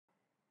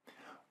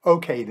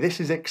Okay,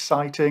 this is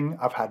exciting.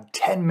 I've had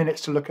 10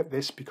 minutes to look at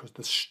this because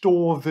the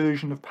store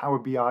version of Power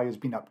BI has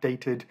been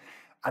updated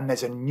and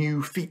there's a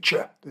new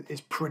feature that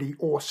is pretty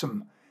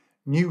awesome.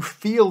 New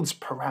fields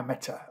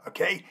parameter,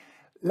 okay?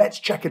 Let's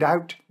check it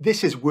out.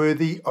 This is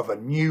worthy of a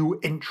new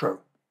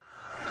intro.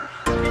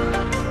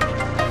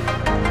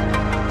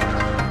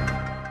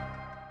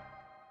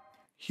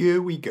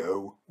 Here we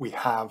go. We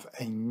have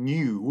a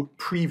new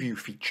preview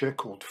feature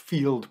called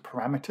field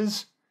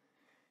parameters.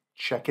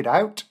 Check it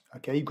out.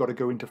 Okay, you've got to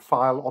go into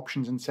File,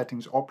 Options and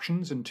Settings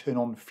Options and turn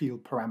on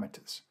Field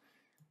Parameters.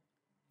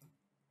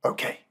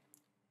 Okay,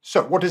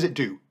 so what does it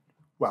do?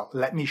 Well,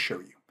 let me show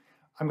you.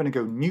 I'm going to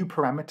go New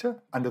Parameter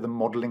under the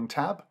Modeling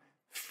tab,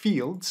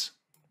 Fields,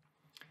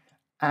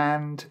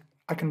 and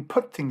I can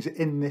put things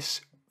in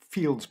this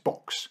Fields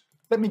box.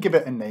 Let me give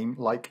it a name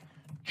like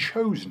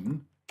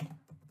Chosen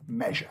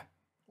Measure.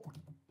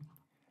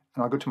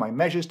 And I'll go to my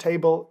measures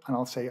table and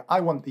I'll say I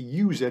want the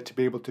user to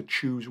be able to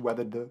choose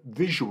whether the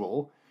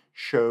visual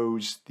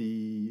shows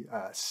the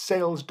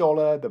sales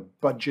dollar, the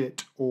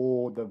budget,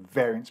 or the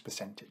variance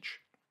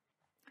percentage.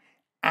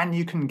 And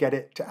you can get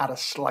it to add a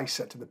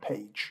slicer to the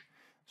page.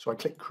 So I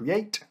click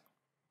Create.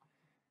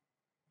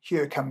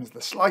 Here comes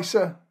the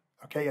slicer.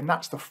 Okay, and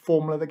that's the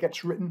formula that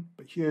gets written,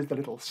 but here's the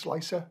little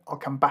slicer. I'll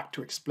come back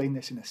to explain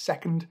this in a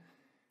second.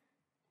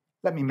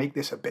 Let me make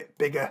this a bit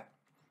bigger.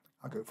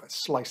 I'll go for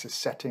slicer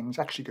settings,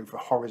 actually go for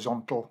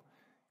horizontal,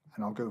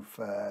 and I'll go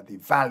for the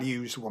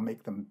values, we'll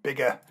make them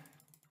bigger.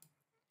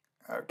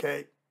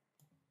 Okay,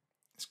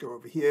 let's go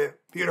over here,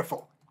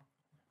 beautiful.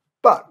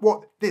 But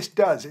what this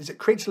does is it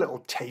creates a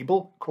little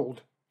table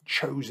called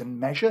Chosen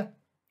Measure,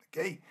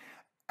 okay?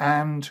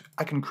 And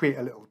I can create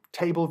a little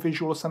table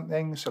visual or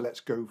something, so let's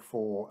go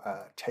for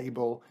a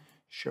table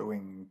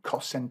showing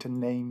cost center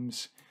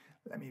names.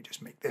 Let me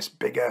just make this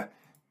bigger,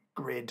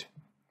 grid,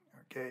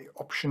 okay,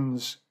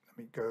 options.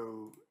 Let me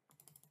go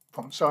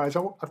font size.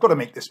 I've got to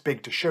make this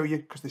big to show you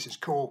because this is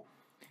cool.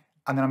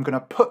 And then I'm going to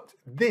put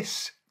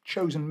this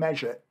chosen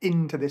measure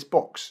into this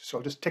box. So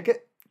I'll just tick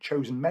it,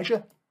 chosen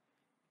measure.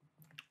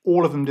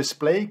 All of them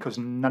display because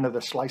none of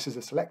the slices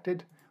are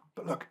selected.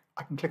 But look,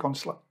 I can click on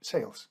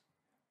sales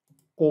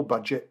or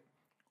budget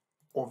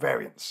or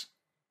variance.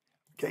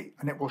 Okay,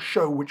 and it will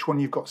show which one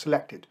you've got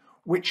selected,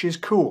 which is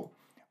cool.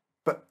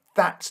 But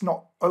that's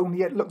not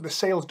only it. Look, the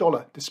sales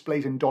dollar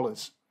displays in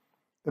dollars.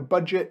 The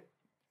budget,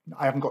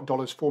 I haven't got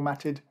dollars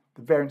formatted.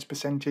 The variance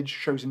percentage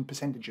shows in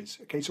percentages.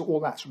 Okay, so all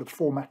that sort of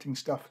formatting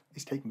stuff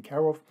is taken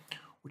care of,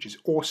 which is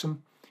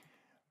awesome.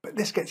 But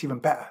this gets even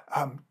better.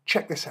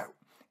 Check this out.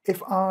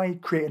 If I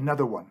create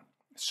another one,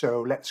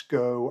 so let's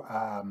go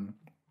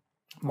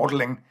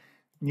modeling,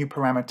 new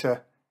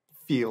parameter,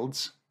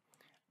 fields,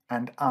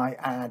 and I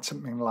add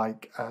something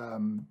like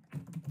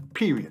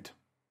period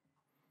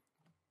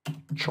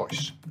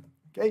choice.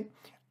 Okay,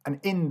 and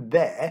in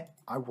there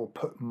I will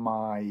put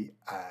my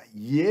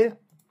year,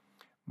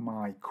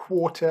 my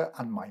quarter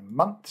and my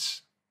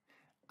months,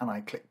 and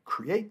I click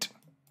create.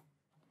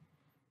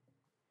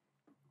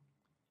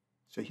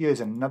 So here's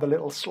another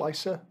little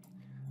slicer,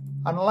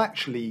 and I'll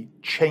actually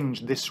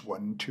change this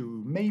one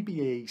to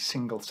maybe a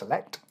single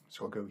select.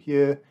 So I'll go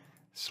here,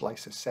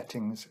 slicer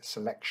settings,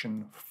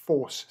 selection,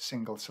 force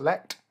single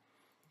select,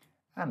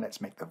 and let's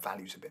make the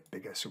values a bit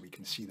bigger so we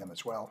can see them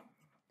as well.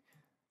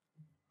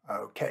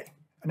 Okay,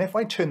 and if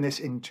I turn this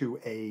into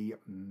a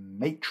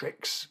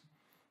matrix,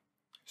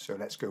 so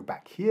let's go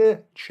back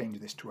here, change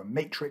this to a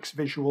matrix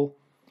visual.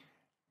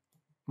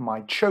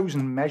 My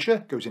chosen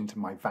measure goes into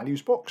my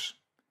values box,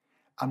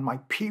 and my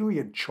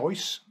period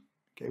choice,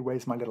 okay,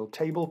 where's my little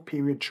table,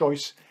 period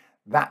choice,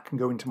 that can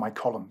go into my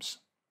columns.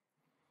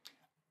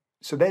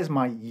 So there's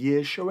my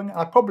year showing.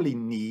 I probably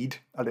need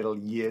a little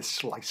year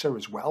slicer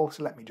as well,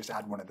 so let me just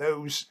add one of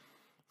those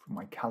from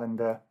my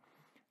calendar.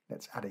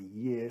 Let's add a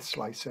year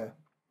slicer,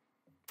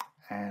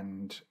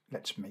 and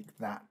let's make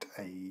that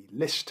a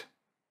list.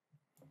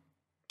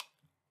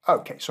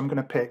 Okay, so I'm going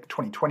to pick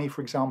 2020,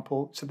 for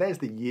example. So there's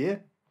the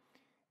year.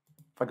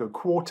 If I go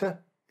quarter,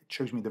 it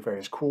shows me the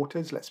various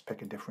quarters. Let's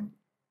pick a different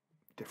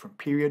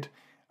period.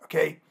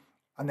 Okay,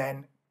 and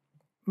then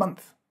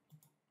month.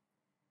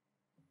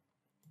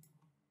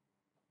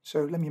 So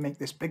let me make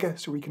this bigger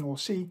so we can all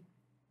see.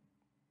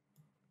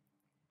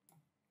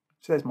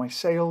 So there's my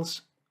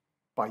sales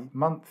by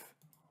month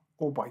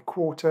or by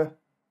quarter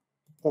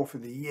or for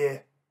the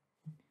year.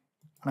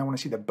 And I want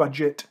to see the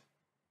budget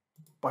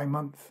by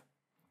month.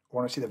 I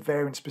want to see the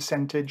variance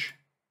percentage.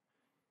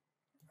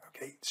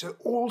 Okay, so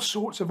all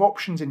sorts of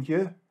options in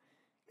here.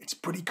 It's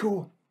pretty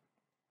cool.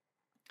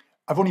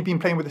 I've only been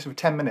playing with this for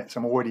 10 minutes.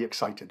 I'm already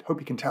excited.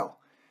 Hope you can tell.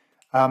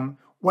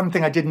 One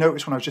thing I did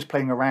notice when I was just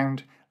playing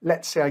around,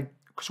 let's say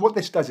because what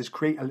this does is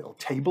create a little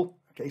table.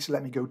 Okay, so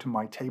let me go to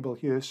my table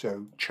here.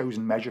 So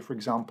chosen measure, for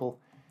example,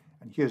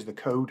 and here's the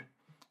code.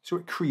 So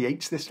it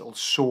creates this little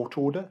sort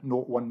order,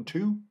 0, 1,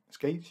 2.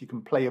 Okay, so you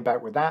can play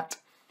about with that.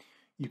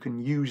 You can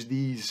use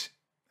these,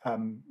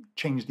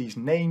 change these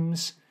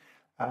names.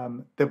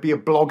 There'll be a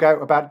blog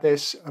out about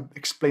this,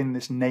 explaining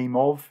this name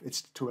of.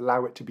 It's to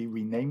allow it to be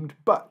renamed.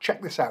 But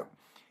check this out.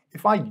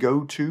 If I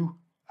go to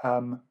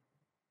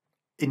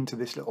into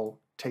this little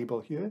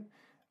table here,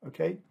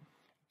 okay?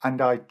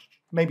 And I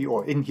maybe,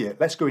 or in here,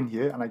 let's go in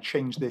here and I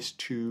change this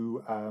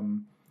to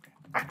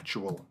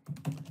actual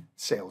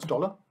sales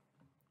dollar.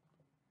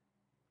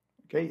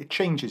 Okay, it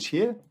changes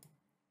here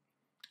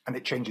and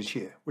it changes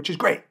here, which is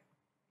great,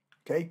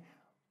 okay?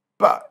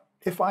 But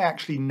if I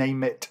actually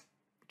name it,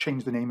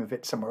 change the name of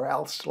it somewhere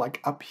else,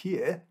 like up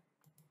here,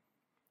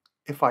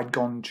 if I'd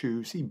gone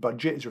to, see,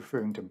 budget is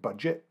referring to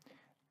budget,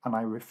 and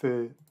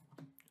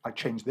I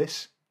change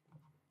this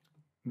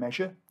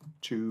measure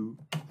to,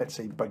 let's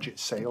say, budget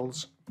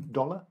sales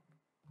dollar.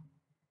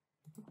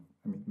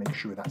 Let me make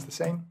sure that's the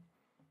same.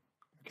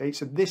 Okay,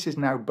 so this is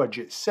now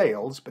budget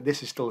sales, but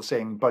this is still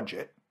saying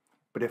budget.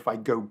 But if I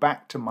go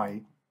back to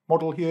my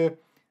model here,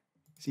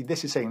 see,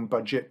 this is saying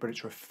budget, but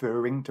it's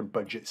referring to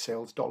budget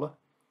sales dollar.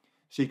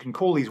 So you can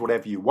call these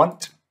whatever you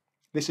want.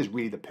 This is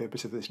really the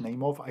purpose of this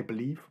name of, I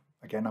believe.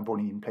 Again, I've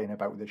only been playing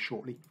about with this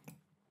shortly.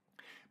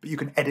 But you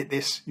can edit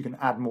this, you can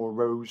add more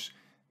rows.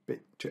 But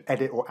to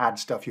edit or add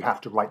stuff, you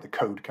have to write the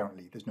code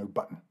currently. There's no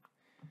button.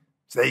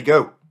 So there you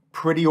go.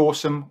 Pretty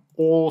awesome.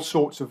 All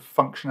sorts of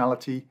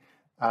functionality.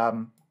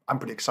 I'm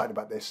pretty excited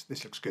about this.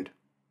 This looks good.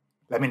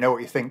 Let me know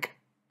what you think.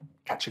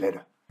 Catch you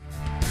later.